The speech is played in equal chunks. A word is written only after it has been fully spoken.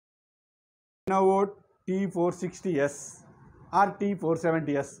Lenovo T460S or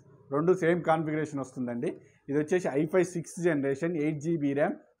T470S రెండు same configuration వస్తుందండి. ఇది వచ్చేసి i5 6th generation 8GB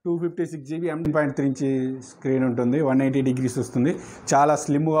RAM 256GB M.3 inch screen ఉంటుంది. 180 degrees వస్తుంది. చాలా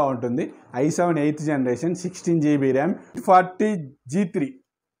స్లిమ్గా ఉంటుంది. i7 8th generation 16GB RAM 40G3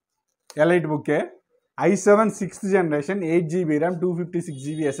 elite బుక్కే. i7 6th generation 8GB RAM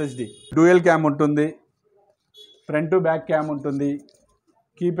 256GB SSD. Dual cam ఉంటుంది. Front to back cam ఉంటుంది.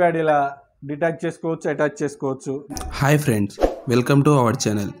 Keypad ఇలా detach చేసుకోవచ్చు, attach చేసుకోవచ్చు. Hi friends, welcome to our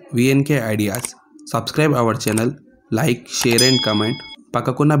channel VNK ideas. Subscribe our channel, like, share and comment.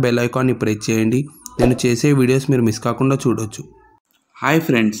 పక్కకున్న bell ఐకాన్ని press చేయండి. నేను చేసే videos మీరు మిస్ కాకుండా చూడొచ్చు. హాయ్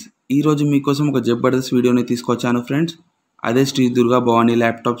ఫ్రెండ్స్, ఈరోజు మీకోసం ఒక జబర్దస్త్ వీడియోని తీసుకొచ్చాను ఫ్రెండ్స్. అదే Shri Durga Bhavani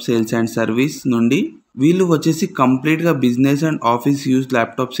laptop sales and service నుండి. వీళ్ళు వచ్చేసి కంప్లీట్గా business and office use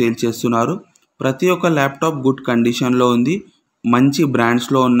laptop sale చేస్తున్నారు. ప్రతి ఒక్క ల్యాప్టాప్ గుడ్ కండిషన్లో ఉంది, మంచి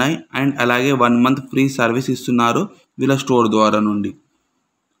బ్రాండ్స్లో ఉన్నాయి అండ్ అలాగే 1 month ఫ్రీ సర్వీస్ ఇస్తున్నారు వీళ్ళ స్టోర్ ద్వారా నుండి.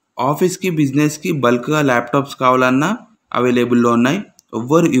 ఆఫీస్కి, బిజినెస్కి బల్క్గా ల్యాప్టాప్స్ కావాలన్నా అవైలబుల్లో ఉన్నాయి.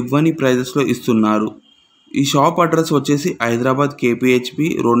 ఎవ్వరు ఇవ్వని ప్రైజెస్లో ఇస్తున్నారు. ఈ షాప్ అడ్రస్ వచ్చేసి హైదరాబాద్ KPHB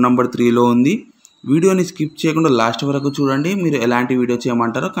రోడ్ నెంబర్ 3లో ఉంది. వీడియోని స్కిప్ చేయకుండా లాస్ట్ వరకు చూడండి. మీరు ఎలాంటి వీడియో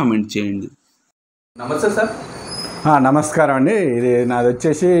చేయమంటారో కామెంట్ చేయండి. నమస్తే సార్. నమస్కారం అండి. ఇది నాది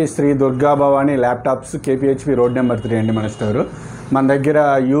వచ్చేసి Shri Durga Bhavani laptops KPHB road number 3 అండి మన స్టోరు. మన దగ్గర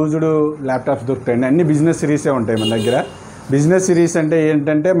యూజ్డ్ ల్యాప్టాప్స్ దొరుకుతాయండి. అన్ని బిజినెస్ సిరీసే ఉంటాయి మన దగ్గర. బిజినెస్ సిరీస్ అంటే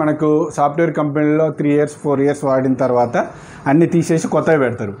ఏంటంటే మనకు సాఫ్ట్వేర్ కంపెనీలో 3 years 4 years వాడిన తర్వాత అన్నీ తీసేసి కొత్తవి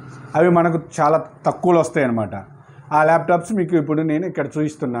పెడతారు. అవి మనకు చాలా తక్కువలో వస్తాయి అన్నమాట. ఆ ల్యాప్టాప్స్ మీకు ఇప్పుడు నేను ఇక్కడ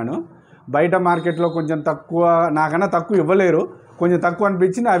చూపిస్తున్నాను. బయట మార్కెట్లో కొంచెం తక్కువ, నాకన్నా తక్కువ ఇవ్వలేరు, కొంచెం తక్కువ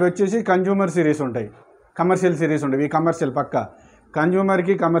అనిపించింది. అవి వచ్చేసి కన్జ్యూమర్ సిరీస్ ఉంటాయి, కమర్షియల్ సిరీస్ ఉంటాయి. ఇవి కమర్షియల్ పక్క.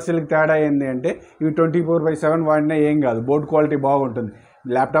 కన్జ్యూమర్కి కమర్షియల్కి తేడా ఏంటి అంటే ఇవి 24/7 వాడినా ఏం కాదు, బోర్డ్ క్వాలిటీ బాగుంటుంది.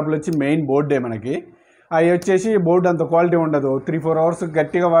 ల్యాప్టాప్లో వచ్చి మెయిన్ బోర్డే మనకి. అవి వచ్చేసి బోర్డు అంత క్వాలిటీ ఉండదు. 3-4 hours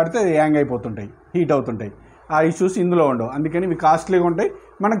గట్టిగా వాడితే అది హ్యాంగ్ అయిపోతుంటాయి, హీట్ అవుతుంటాయి. ఆ ఇష్యూస్ ఇందులో ఉండవు. అందుకని ఇవి కాస్ట్లీగా ఉంటాయి,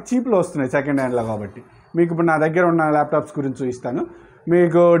 మనకు చీప్లో వస్తున్నాయి సెకండ్ హ్యాండ్లో. కాబట్టి మీకు ఇప్పుడు నా దగ్గర ఉన్న ల్యాప్టాప్స్ గురించి చూపిస్తాను.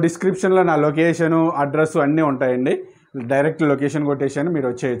 మీకు డిస్క్రిప్షన్లో నా లొకేషను, అడ్రస్ అన్నీ ఉంటాయండి. డైరెక్ట్ లొకేషన్ కొట్టేసాను, మీరు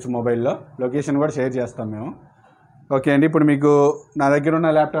వచ్చేయచ్చు. మొబైల్లో లొకేషన్ కూడా షేర్ చేస్తాం మేము. ఓకే అండి, ఇప్పుడు మీకు నా దగ్గర ఉన్న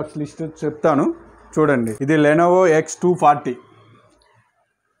ల్యాప్టాప్స్ లిస్ట్ చెప్తాను చూడండి. ఇది Lenovo X240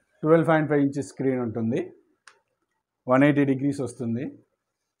 12.5 inch స్క్రీన్ ఉంటుంది. 180 degrees వస్తుంది.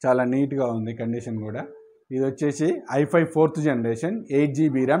 చాలా నీట్గా ఉంది కండిషన్ కూడా. ఇది వచ్చేసి i5 4th generation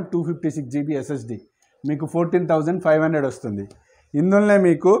 8GB RAM 256GB SSD. మీకు 14,500 వస్తుంది. ఇందులోనే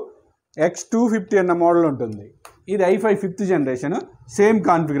మీకు X250 అన్న మోడల్ ఉంటుంది. ఇది i5 5th generation, same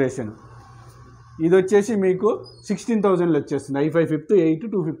configuration. ఇది వచ్చేసి మీకు 16,000లో వచ్చేస్తుంది. i5 5th 8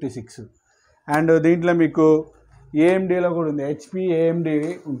 256. అండ్ దీంట్లో మీకు AMDలో కూడా ఉంది, HP AMD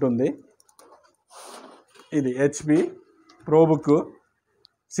ఉంటుంది. ఇది HP ProBook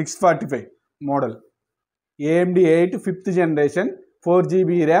 645 model, AMD 8 5th generation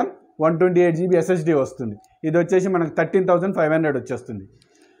 4GB RAM 128GB SSD వస్తుంది. ఇది వచ్చేసి మనకు 13,500 వచ్చేస్తుంది.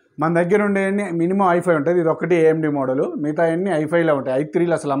 మన దగ్గర ఉండే మినిమం i5 ఉంటుంది. ఇది ఒకటి AMD మోడలు, మిగతా అన్నీ i5లో ఉంటాయి.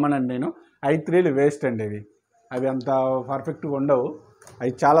 i3లో అసలు అమ్మనండి నేను. i3లు వేస్ట్ అండి. అవి అంత పర్ఫెక్ట్గా ఉండవు,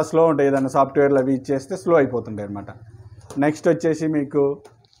 అవి చాలా స్లో ఉంటాయి. ఏదైనా సాఫ్ట్వేర్లో అవి ఇచ్చేస్తే స్లో అయిపోతుంటాయి అనమాట. నెక్స్ట్ వచ్చేసి మీకు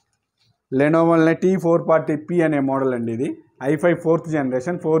లెనోవోలోనే T440P అనే మోడల్ అండి. ఇది i5 4th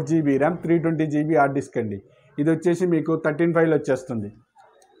generation 4GB RAM 320GB hard disk అండి. ఇది వచ్చేసి మీకు 13.5లో వచ్చేస్తుంది.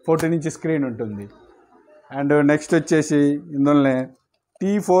 14 inch స్క్రీన్ ఉంటుంది. అండ్ నెక్స్ట్ వచ్చేసి ఇందులోనే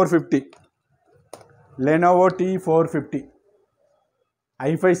T450 Lenovo T450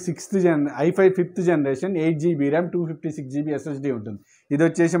 i5 5th generation 8GB RAM 256GB SSD ఉంటుంది. ఇది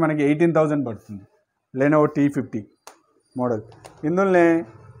వచ్చేసి మనకి 18,000 పడుతుంది. Lenovo T50 model. ఇందులోనే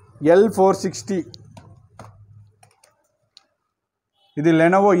L460, ఇది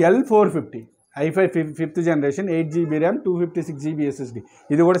Lenovo L450 i5 5th generation 8GB RAM 256GB SSD.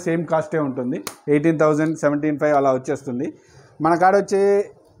 ఇది కూడా సేమ్ కాస్టే ఉంటుంది. 18,000 17,500 అలా వచ్చేస్తుంది. మన కాడ వచ్చే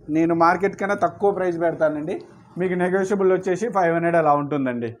నేను మార్కెట్ కన్నా తక్కువ ప్రైస్ పెడతానండి. మీకు నెగోషియబుల్ వచ్చేసి 500 అలా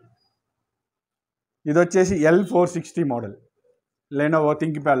ఉంటుందండి. ఇది వచ్చేసి L460 model Lenovo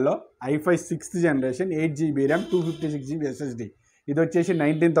థింక్ప్యాడ్లో i5 6th generation 8GB RAM 256GB SSD. ఇది వచ్చేసి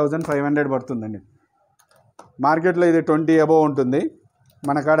 19,500 పడుతుందండి. మార్కెట్లో ఇది 20 above ఉంటుంది,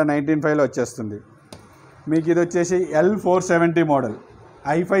 మన కాడ 19,500లో వచ్చేస్తుంది. మీకు ఇది వచ్చేసి L470 model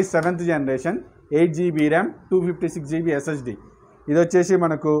i5 7th generation 8GB RAM 256GB SSD. ఇది వచ్చేసి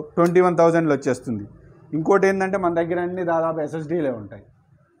మనకు 21,000లో వచ్చేస్తుంది. ఇంకోటి ఏంటంటే మన దగ్గర అన్ని దాదాపు SSDలే ఉంటాయి,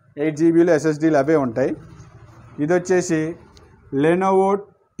 8GBలో SSDలు అవే ఉంటాయి. ఇది వచ్చేసి Lenovo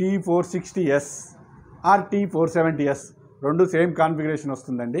T460S ఆర్ T470S రెండు సేమ్ కాన్ఫిగరేషన్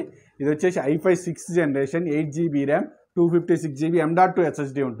వస్తుందండి. ఇది వచ్చేసి i5 6th generation 8GB RAM 256GB M.2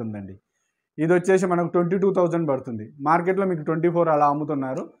 SSD ఉంటుందండి. ఇది వచ్చేసి మనకు 22,000 పడుతుంది. మార్కెట్లో మీకు 24 అలా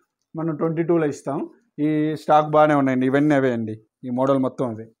అమ్ముతున్నారు, మనం 22లో ఇస్తాం. ఈ స్టాక్ బాగానే ఉన్నాయండి, ఇవన్నీ అవే అండి, ఈ మోడల్ మొత్తం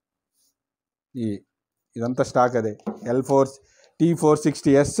అదే, ఇదంతా స్టాక్ అదే. L4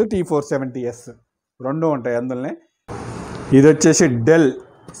 T460S T470S రెండు ఉంటాయి అందులోనే. ఇది వచ్చేసి del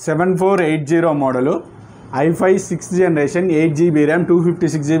 7480 model i5 6th generation 8GB RAM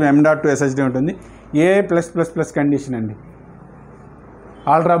 256GB M.2 SSD ఉంటుంది. A+++ కండిషన్ అండి,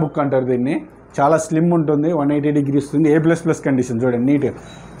 ఆల్ట్రా బుక్ అంటారు దీన్ని. చాలా స్లిమ్ ఉంటుంది, 180 degrees ఉంది. A++ కండిషన్ చూడండి, నీట్గా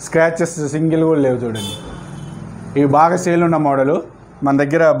స్క్రాచెస్ సింగిల్ కూడా లేవు చూడండి. ఇవి బాగా సేల్ ఉన్న మోడలు, మన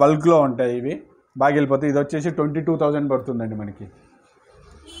దగ్గర బల్క్లో ఉంటాయి, ఇవి బాగా వెళ్ళిపోతాయి. ఇది వచ్చేసి 22,000 పడుతుందండి మనకి.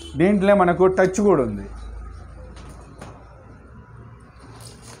 దీంట్లో మనకు టచ్ కూడా ఉంది,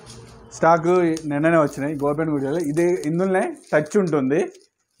 స్టాక్ నిన్ననే వచ్చినాయి గోపెన్ వీడియోలో. ఇది ఇందులోనే టచ్ ఉంటుంది.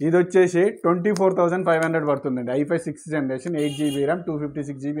 ఇది వచ్చేసి 24,500 పడుతుందండి. i5 6th generation 8GB RAM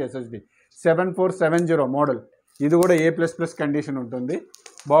 256GB SSD 7470 model. ఇది కూడా A++ కండిషన్ ఉంటుంది,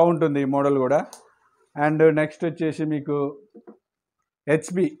 బాగుంటుంది ఈ మోడల్ కూడా. అండ్ నెక్స్ట్ వచ్చేసి మీకు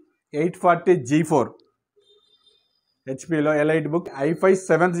HP 840G4 హెచ్పిలో elite book i5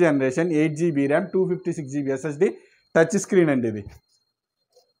 7th generation 8GB RAM 256GB SSD touch screen అండి. ఇది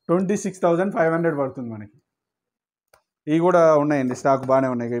 26,500 పడుతుంది మనకి. ఇవి కూడా ఉన్నాయండి, స్టాక్ బాగానే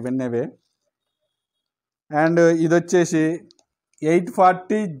ఉన్నాయి, ఇవన్నీ అవే. అండ్ ఇది వచ్చేసి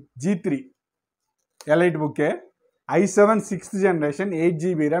 840G3 elite బుక్కే i7 6th generation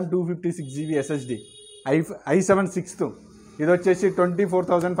 8GB RAM 256GB SSD i7 6th. ఇది వచ్చేసి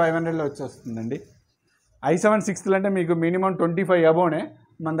 24,500లో వచ్చేస్తుందండి. i7 6th అంటే మీకు మినిమం 25 అబోనే,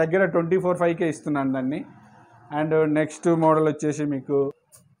 మన దగ్గర 24,500కే ఇస్తున్నాను దాన్ని. అండ్ నెక్స్ట్ మోడల్ వచ్చేసి మీకు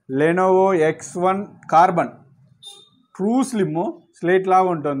Lenovo X1 carbon true slim slate లాగా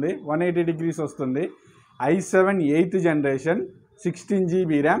ఉంటుంది, 180 degrees వస్తుంది. i7 8th generation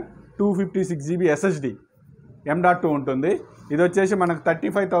 16GB RAM 256GB SSD M.2 ఉంటుంది. ఇది వచ్చేసి మనకు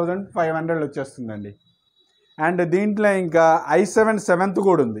 35,500 వచ్చేస్తుందండి. అండ్ దీంట్లో ఇంకా i7 7th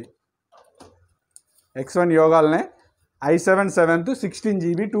కూడా ఉంది, X1 యోగాలనే i7 7th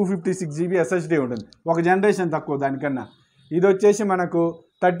 16GB 256GB SSD ఉంటుంది, ఒక జనరేషన్ తక్కువ దానికన్నా. ఇది వచ్చేసి మనకు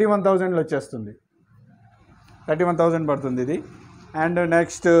 31,000లో వచ్చేస్తుంది, 31,000 పడుతుంది ఇది. And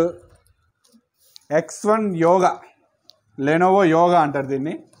next X1 yoga, Lenovo yoga అంటారు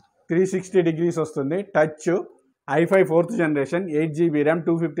దీన్ని, 360 degrees వస్తుంది, touch i5 4th generation 8GB RAM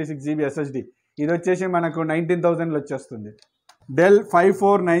 256GB SSD. ఇది వచ్చేసి మనకు 19,000లో వచ్చేస్తుంది. Del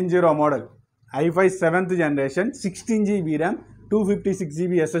 5490 model i5 7th generation 16GB RAM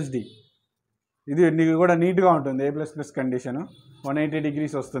 256GB SSD. ఇది కూడా నీట్గా ఉంటుంది, A++ కండిషన్, 180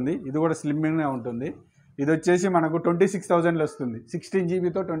 degrees వస్తుంది. ఇది కూడా స్లిమ్గా ఉంటుంది. ఇది వచ్చేసి మనకు 26,000లో వస్తుంది,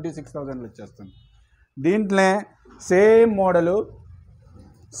 16GBతో 26,000లో వచ్చేస్తుంది. దీంట్లో same model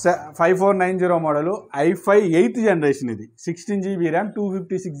 5490 model i5 8th generation, ఇది 16GB ర్యామ్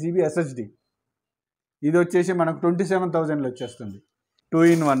 256GB SSD. ఇది వచ్చేసి మనకు 27,000లో వచ్చేస్తుంది.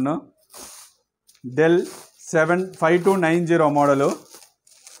 2-in-1 డెల్ 5290 మోడలు,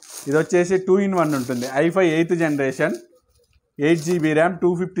 ఇది వచ్చేసి 2-in-1 ఉంటుంది, i5 8th generation 8GB RAM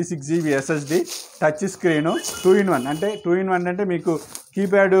 256GB SSD touch screen. 2-in-1 అంటే 2-in-1 అంటే మీకు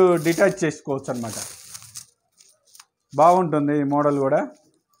కీప్యాడ్ డిటాచ్ చేసుకోవచ్చు అనమాట, బాగుంటుంది ఈ మోడల్ కూడా.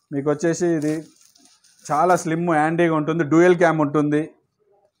 మీకు వచ్చేసి ఇది చాలా స్లిమ్ హ్యాండీగా ఉంటుంది, డ్యూయల్ క్యామ్ ఉంటుంది,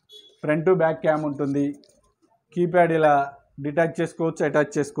 ఫ్రంట్ టు బ్యాక్ క్యామ్ ఉంటుంది, కీప్యాడ్ ఇలా డిటాచ్ చేసుకోవచ్చు,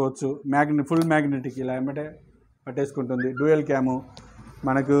 అటాచ్ చేసుకోవచ్చు, ఫుల్ మ్యాగ్నెటిక్ ఇలా ఏమంటే పట్టేసుకుంటుంది, డ్యూయల్ క్యాము.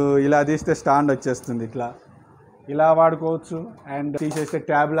 మనకు ఇలా తీస్తే స్టాండ్ వచ్చేస్తుంది, ఇలా వాడుకోవచ్చు. అండ్ తీసేస్తే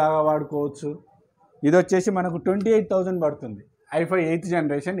ట్యాబ్ లాగా వాడుకోవచ్చు. ఇది వచ్చేసి మనకు 28,000 పడుతుంది. i5 8th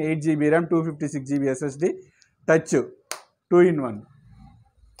generation 8GB RAM 256GB SSD touch 2-in-1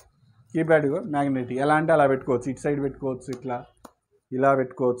 keypad magnetic, ఎలా అంటే అలా పెట్టుకోవచ్చు, ఇటు సైడ్ పెట్టుకోవచ్చు, ఇలా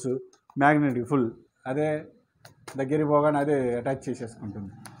పెట్టుకోవచ్చు, మ్యాగ్నెటిక్ ఫుల్, అదే దగ్గరికి పోగానే అదే అటాచ్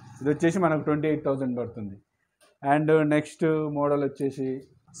చేసేసుకుంటుంది. ఇది వచ్చేసి మనకు 28,000 పడుతుంది. అండ్ నెక్స్ట్ మోడల్ వచ్చేసి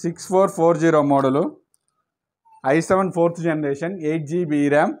 6440 model i7 4th generation 8GB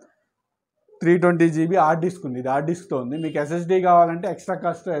RAM 320GB hard disk ఉంది, ఇది హార్డ్ డిస్క్తో ఉంది. మీకు SSD కావాలంటే ఎక్స్ట్రా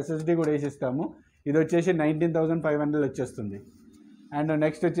కాస్ట్ SSD కూడా వేసిస్తాము. ఇది వచ్చేసి 19,500 వచ్చేస్తుంది. అండ్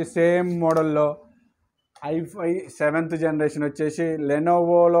నెక్స్ట్ వచ్చి సేమ్ మోడల్లో i5 7th జనరేషన్ వచ్చేసి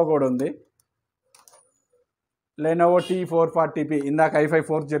లెనోవోలో కూడా ఉంది, లెనోవో T440P. ఇందాక i5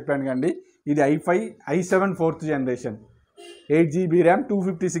 4th చెప్పాను కండి, ఇది i7 4th generation 8GB RAM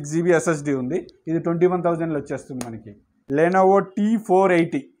 256GB SSD ఉంది, ఇది 21,000లో వచ్చేస్తుంది మనకి. Lenovo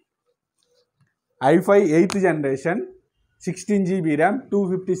T480 i5 8th generation 16 GB RAM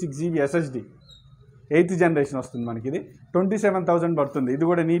 256 GB SSD 8th generation వస్తుంది మనకి. ఇది 27,000 పడుతుంది. ఇది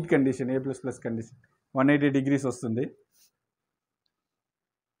కూడా neat condition, A++ condition, 180 degrees వస్తుంది.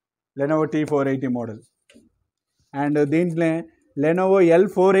 Lenovo T480 model. అండ్ దీంట్లో లెనోవో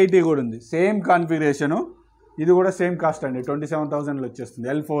L480 కూడా ఉంది, సేమ్ కాన్ఫిగరేషను. ఇది కూడా సేమ్ కాస్ట్ అండి, 27,000లో వచ్చేస్తుంది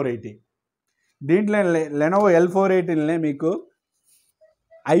L480. దీంట్లో లెనోవో L480 మీకు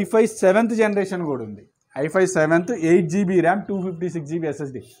i5 7th జనరేషన్ కూడా ఉంది. i5 7th 8 GB RAM 256 GB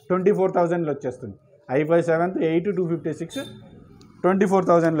SSD 24,000లో వచ్చేస్తుంది. i5 7th 8 256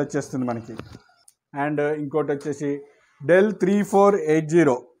 24,000లో వచ్చేస్తుంది మనకి. అండ్ ఇంకోటి వచ్చేసి del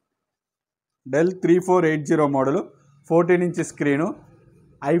 3480 model, 14 inch screen,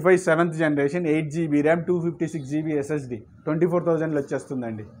 i5 7th generation 8 GB RAM 256 GB SSD 24,000లో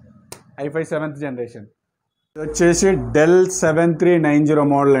వచ్చేస్తుందండి i5 7th జనరేషన్. ఇది వచ్చేసి డెల్ 7390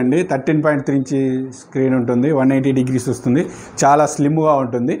 మోడల్ అండి, 13.3 inch స్క్రీన్ ఉంటుంది, 180 degrees వస్తుంది, చాలా స్లిమ్గా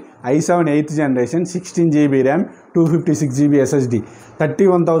ఉంటుంది. i7 8th generation 16 GB RAM 256 GB SSD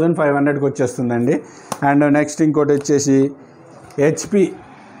 31,500కి వచ్చేస్తుందండి. అండ్ నెక్స్ట్ ఇంకోటి వచ్చేసి HP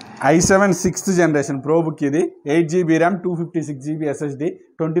i7 6th generation pro book, ఇది 8 GB ర్యామ్ 256 GB SSD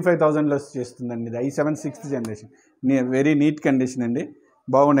 25,000లో చేస్తుందండి. ఇది i7 6th generation, very neat condition అండి,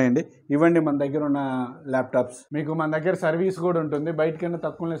 బాగున్నాయండి. ఇవ్వండి మన దగ్గర ఉన్న ల్యాప్టాప్స్. మీకు మన దగ్గర సర్వీస్ కూడా ఉంటుంది, బయటకన్నా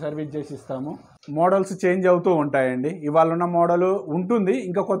తక్కువనే సర్వీస్ చేసి ఇస్తాము. మోడల్స్ చేంజ్ అవుతూ ఉంటాయండి, ఇవాళ ఉన్న మోడల్ ఉంటుంది,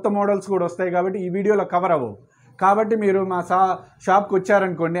 ఇంకా కొత్త మోడల్స్ కూడా వస్తాయి కాబట్టి ఈ వీడియోలో కవర్ అవ్వవు. కాబట్టి మీరు మా షాప్కి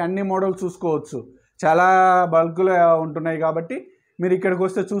వచ్చారనుకోండి, అన్ని మోడల్స్ చూసుకోవచ్చు. చాలా బల్క్లో ఉంటున్నాయి కాబట్టి మీరు ఇక్కడికి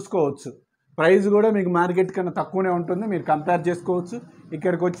వస్తే చూసుకోవచ్చు. ప్రైస్ కూడా మీకు మార్కెట్ కన్నా తక్కువనే ఉంటుంది, మీరు కంపేర్ చేసుకోవచ్చు.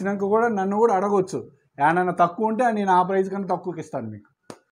 ఇక్కడికి వచ్చినాక కూడా నన్ను కూడా అడగవచ్చు, ఏమన్నా తక్కువ ఉంటే నేను ఆ ప్రైస్ కన్నా తక్కువకి ఇస్తాను మీకు.